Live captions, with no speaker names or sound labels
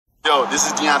Yo, this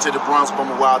is Deontay the Bronx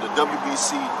Bummer Wild, the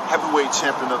WBC heavyweight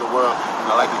champion of the world.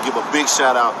 And I'd like to give a big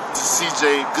shout out to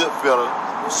CJ Goodfellow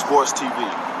of Sports TV.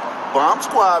 Bomb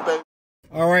Squad, baby.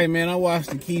 All right, man, I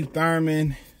watched the Keith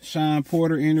Thurman, Sean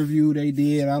Porter interview they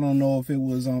did. I don't know if it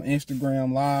was on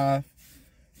Instagram Live,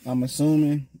 I'm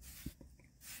assuming.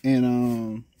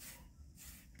 And,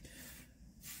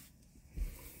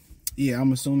 yeah,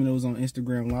 I'm assuming it was on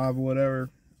Instagram Live or whatever.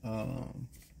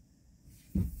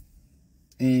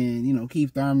 And, you know,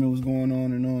 Keith Thurman was going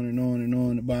on and on and on and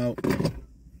on about,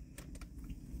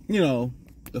 you know,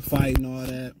 the fight and all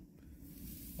that.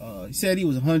 He said he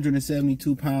was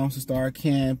 172 pounds to start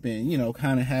camp and, you know,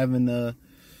 kind of having the,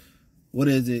 what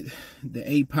is it, the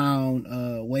 8-pound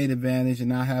weight advantage and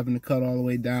not having to cut all the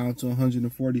way down to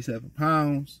 147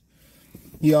 pounds.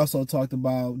 He also talked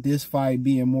about this fight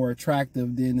being more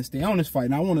attractive than the stay on this fight.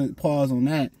 And I want to pause on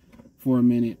that for a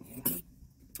minute.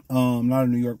 Not a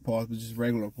New York pause, but just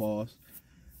regular pause.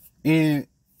 And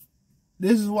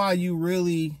this is why you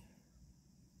really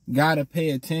gotta pay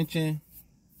attention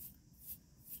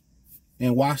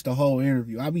and watch the whole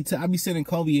interview. I be sending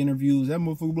Kobe interviews. That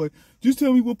motherfucker be like, just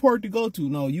tell me what part to go to.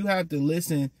 No, you have to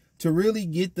listen to really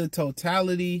get the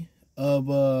totality of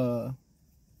to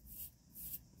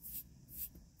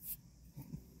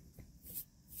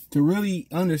really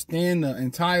understand the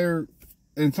entirety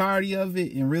of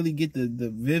it and really get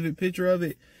the vivid picture of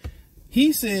it.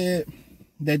 He said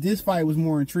that this fight was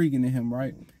more intriguing to him,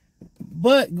 right?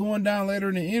 But going down later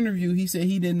in the interview, he said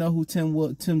he didn't know who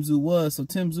Tszyu was. So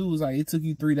Tszyu was like, it took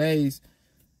you 3 days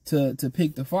to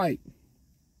pick the fight.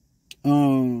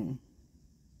 He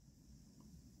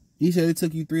said it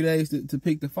took you 3 days to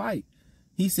pick the fight.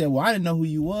 He said, well, I didn't know who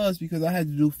you was because I had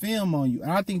to do film on you.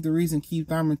 And I think the reason Keith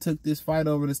Thurman took this fight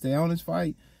over to stay on this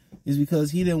fight is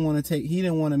because he didn't want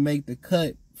to make the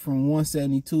cut from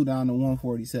 172 down to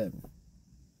 147.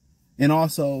 And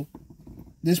also,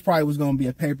 this probably was going to be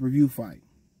a pay-per-view fight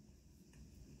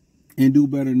and do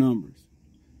better numbers.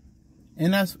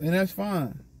 And that's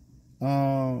fine.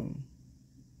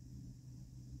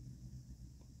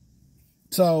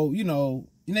 So, you know,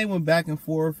 and they went back and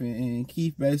forth and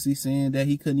Keith basically saying that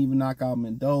he couldn't even knock out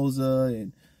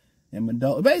Mendoza and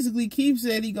Mendoza. Basically, Keith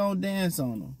said he gonna dance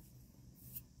on him.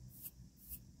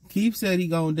 Keith said he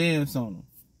gonna dance on him.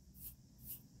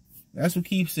 That's what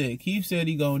Keith said. Keith said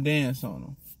he gonna dance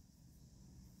on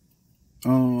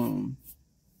him.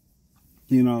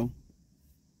 You know.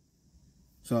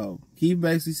 So Keith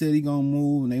basically said he gonna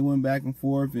move, and they went back and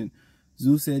forth, and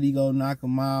Tszyu said he gonna knock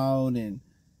him out,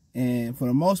 and for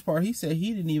the most part, he said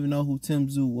he didn't even know who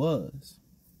Tszyu was.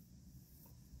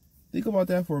 Think about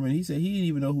that for a minute. He said he didn't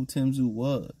even know who Tszyu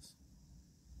was.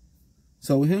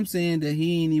 So with him saying that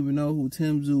he didn't even know who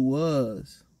Tszyu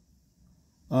was,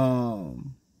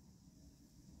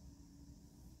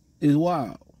 is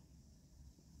wild.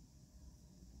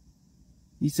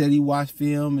 He said he watched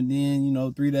film, and then, you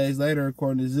know, 3 days later,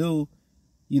 according to Tszyu,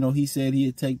 you know, he said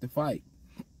he'd take the fight.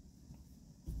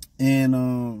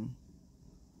 And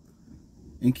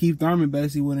Keith Thurman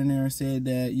basically went in there and said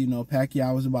that, you know,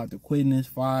 Pacquiao was about to quit in this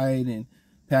fight, and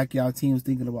Pacquiao team was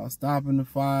thinking about stopping the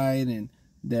fight, and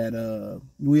that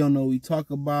we don't know what he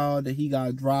talk about, that he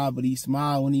got dropped, but he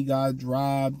smiled when he got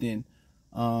dropped, and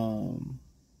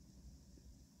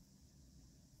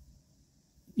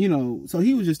you know, so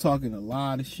he was just talking a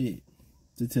lot of shit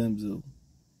to Tszyu.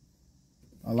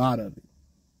 A lot of it.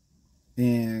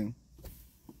 And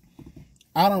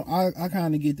I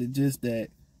kind of get the gist that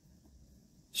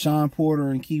Sean Porter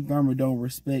and Keith Thurman don't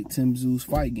respect Tszyu's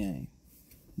fight game.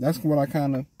 That's what I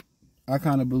kind of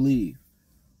believe.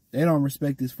 They don't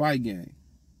respect his fight game.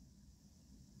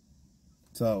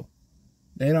 So,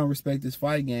 they don't respect his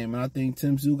fight game, and I think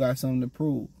Tszyu got something to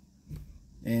prove.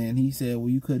 And he said, well,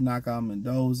 you couldn't knock out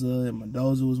Mendoza, and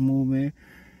Mendoza was moving.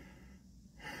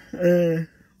 And,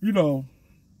 you know,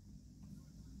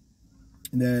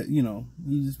 that, you know,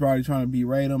 he's just probably trying to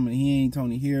berate him, and he ain't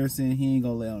Tony Harrison. He ain't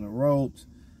gonna lay on the ropes.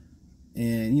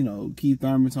 And, you know, Keith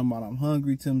Thurman talking about, I'm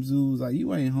hungry. Tszyu was like,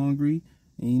 you ain't hungry.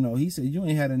 And, you know, he said, you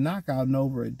ain't had a knockout in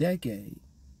over a decade.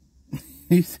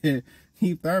 He said,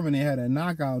 Keith Thurman ain't had a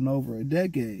knockout in over a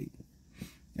decade.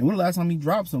 And when the last time he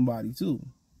dropped somebody, too?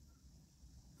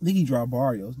 I think he dropped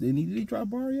Barrios, didn't he? Did he drop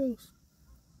Barrios?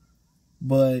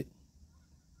 But,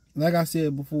 like I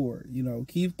said before, you know,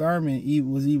 Keith Thurman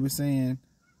was even saying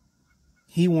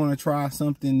he want to try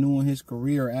something new in his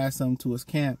career, add something to his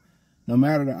camp. No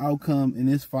matter the outcome in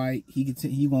this fight, he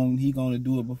gonna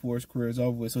do it before his career is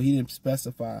over with. So he didn't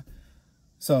specify.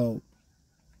 So,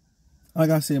 like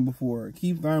I said before,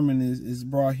 Keith Thurman is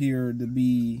brought here to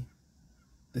be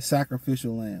the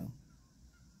sacrificial lamb.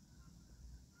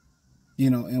 You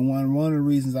know, and one of the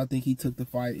reasons I think he took the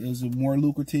fight, it was more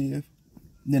lucrative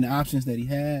than the options that he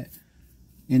had,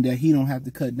 and that he don't have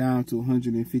to cut down to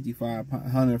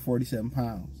 147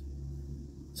 pounds.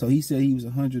 So he said he was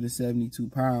 172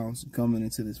 pounds coming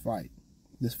into this fight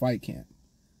camp.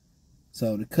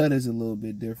 So the cut is a little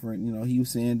bit different. You know, he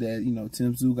was saying that, you know,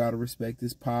 Tszyu got to respect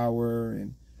his power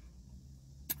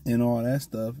and all that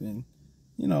stuff. And,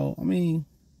 you know, I mean,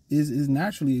 is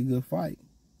naturally a good fight.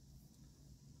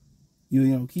 You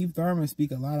know, Keith Thurman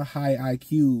speak a lot of high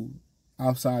IQ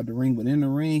outside the ring, but in the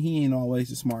ring, he ain't always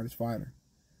the smartest fighter.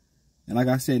 And like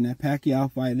I said, in that Pacquiao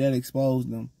fight, that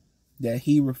exposed him, that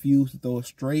he refused to throw a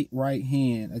straight right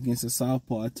hand against a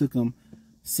southpaw. It took him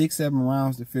 6-7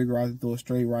 rounds to figure out to throw a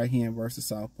straight right hand versus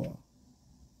southpaw.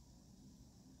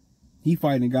 He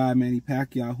fighting a guy, Manny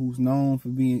Pacquiao, who's known for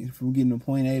getting to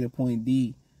point A to point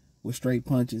D with straight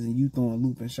punches, and you throwing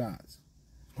looping shots.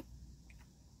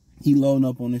 He loading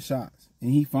up on the shots,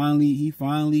 and he finally,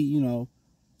 you know,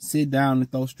 sit down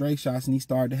and throw straight shots, and he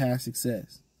started to have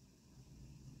success.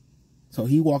 So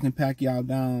he walking Pacquiao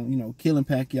down, you know, killing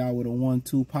Pacquiao with a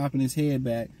 1-2, popping his head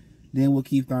back. Then what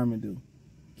Keith Thurman do?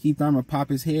 Keith Thurman pop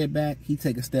his head back, he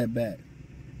take a step back.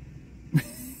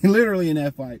 Literally in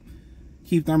that fight.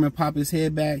 Keith Thurman pop his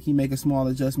head back, he make a small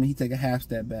adjustment, he take a half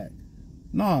step back.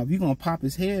 No, if you're going to pop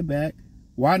his head back,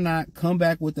 why not come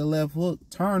back with the left hook,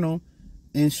 turn him,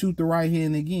 and shoot the right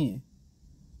hand again?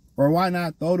 Or why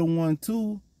not throw the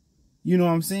 1-2, you know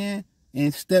what I'm saying,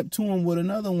 and step to him with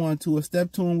another 1-2, or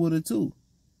step to him with a 2.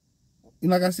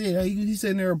 And like I said, he's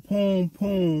sitting there, boom,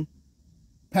 boom,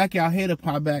 Pacquiao head to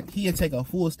pop back, he'd take a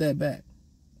full step back.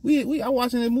 I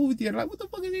watching the movie theater, like, what the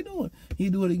fuck is he doing?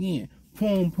 He'd do it again.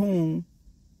 Boom, boom.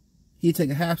 He'd take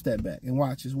a half step back and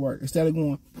watch his work. Instead of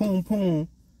going boom, boom,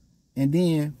 and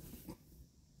then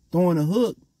throwing a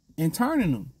hook and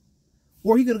turning them.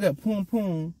 Or he could have got boom,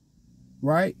 boom,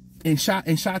 right? And shot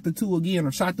the 2 again,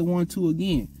 or shot the 1-2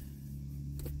 again.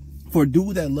 For a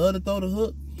dude that love to throw the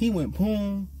hook, he went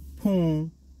boom,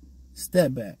 boom,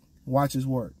 step back, watch his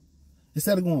work.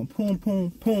 Instead of going boom, boom,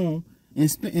 boom,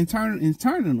 and turning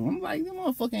them. I'm like, this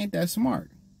motherfucker ain't that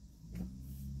smart.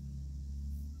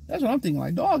 That's what I'm thinking.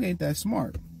 Like, dog ain't that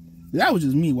smart. That was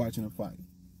just me watching the fight.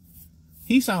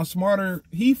 He sounds smarter.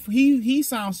 He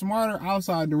sounds smarter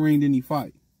outside the ring than he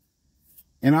fight.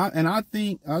 And I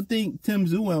think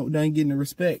Tszyu doesn't get the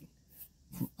respect.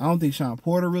 I don't think Sean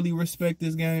Porter really respect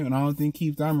this game, and I don't think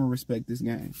Keith Thurman respect this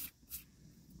game.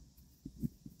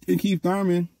 And Keith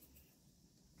Thurman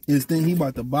is thinking he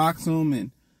about to box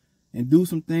him and do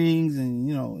some things, and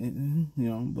you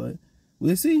know, but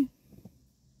we'll see.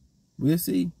 We'll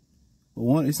see.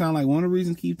 But it sounds like one of the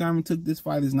reasons Keith Thurman took this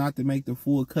fight is not to make the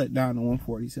full cut down to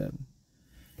 147.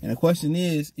 And the question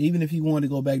is, even if he wanted to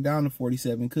go back down to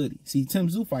 47, could he? See,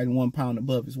 Tszyu fighting 1 pound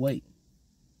above his weight.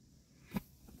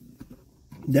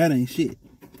 That ain't shit.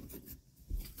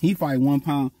 He fight 1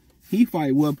 pound. He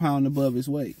fight 1 pound above his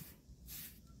weight.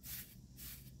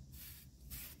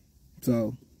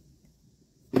 So,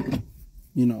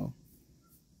 you know.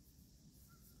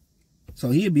 So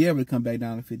he'll be able to come back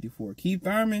down to 54. Keith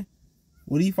Thurman,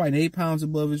 what he fighting 8 pounds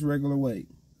above his regular weight.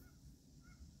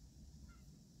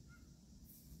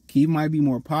 Keith might be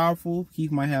more powerful.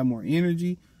 Keith might have more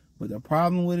energy. But the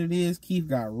problem with it is Keith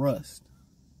got rust.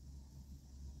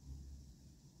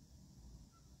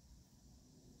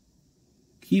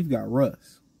 Keith got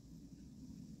rust.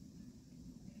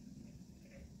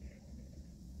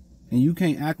 And you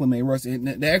can't acclimate rust. And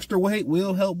the extra weight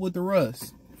will help with the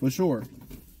rust. For sure.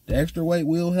 The extra weight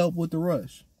will help with the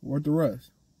rust.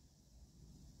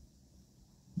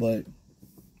 But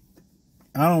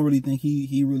I don't really think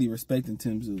he really respecting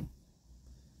Tszyu.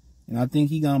 And I think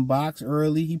he gonna box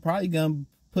early. He probably gonna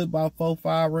put about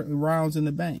 4-5 rounds in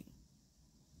the bank.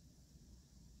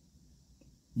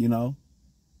 You know?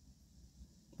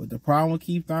 But the problem with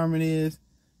Keith Thurman is,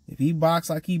 if he box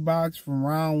like he boxed from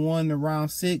round 1 to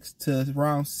round 6 to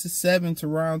round 7 to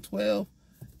round 12,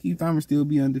 Keith Thurman still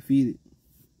be undefeated.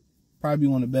 Probably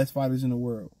one of the best fighters in the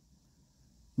world.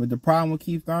 But the problem with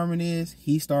Keith Thurman is,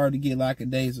 he started to get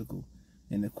lackadaisical.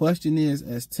 And the question is,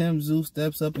 as Tszyu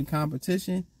steps up in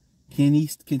competition, can he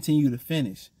continue to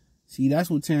finish? See, that's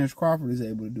what Terrence Crawford is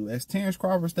able to do. As Terrence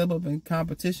Crawford step up in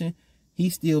competition, he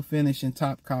still finish in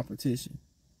top competition.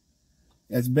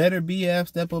 As Better BF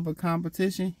step up in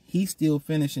competition, he still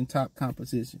finish in top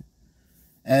competition.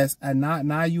 As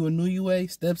Tszyu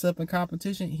Inoue steps up in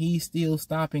competition, he's still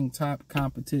stopping top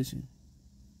competition.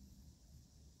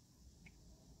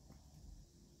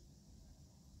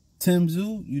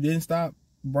 Tszyu, you didn't stop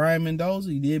Brian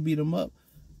Mendoza. You did beat him up.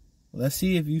 Let's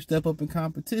see if you step up in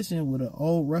competition with an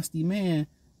old rusty man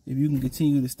if you can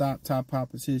continue to stop top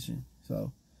competition.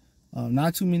 So,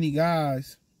 not too many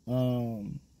guys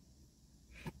can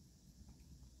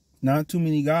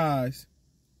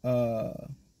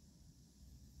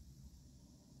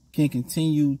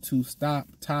continue to stop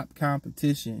top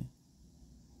competition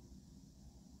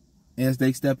as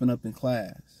they stepping up in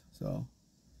class. So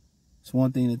it's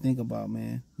one thing to think about,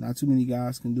 man. Not too many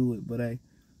guys can do it, but hey,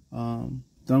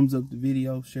 thumbs up the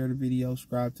video, share the video,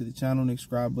 subscribe to the channel. Next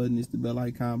subscribe button is the bell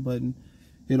icon button.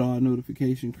 Hit all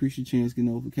notifications, increase your chance to get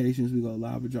notifications. We go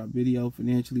live or drop video.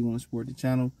 Financially, want to support the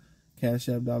channel. Cash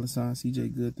App, $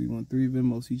 CJ Good 313,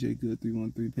 Venmo CJ Good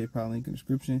 313, PayPal link in the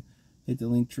description. Hit the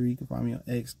link tree. You can find me on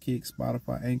X, Kick,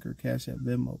 Spotify, Anchor, Cash App,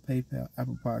 Venmo, PayPal,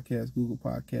 Apple Podcasts, Google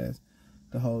Podcasts,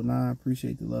 the whole nine.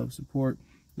 Appreciate the love and support.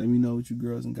 Let me know what you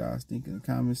girls and guys think in the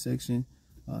comment section.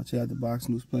 Check out the Box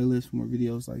News playlist for more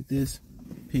videos like this.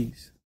 Peace.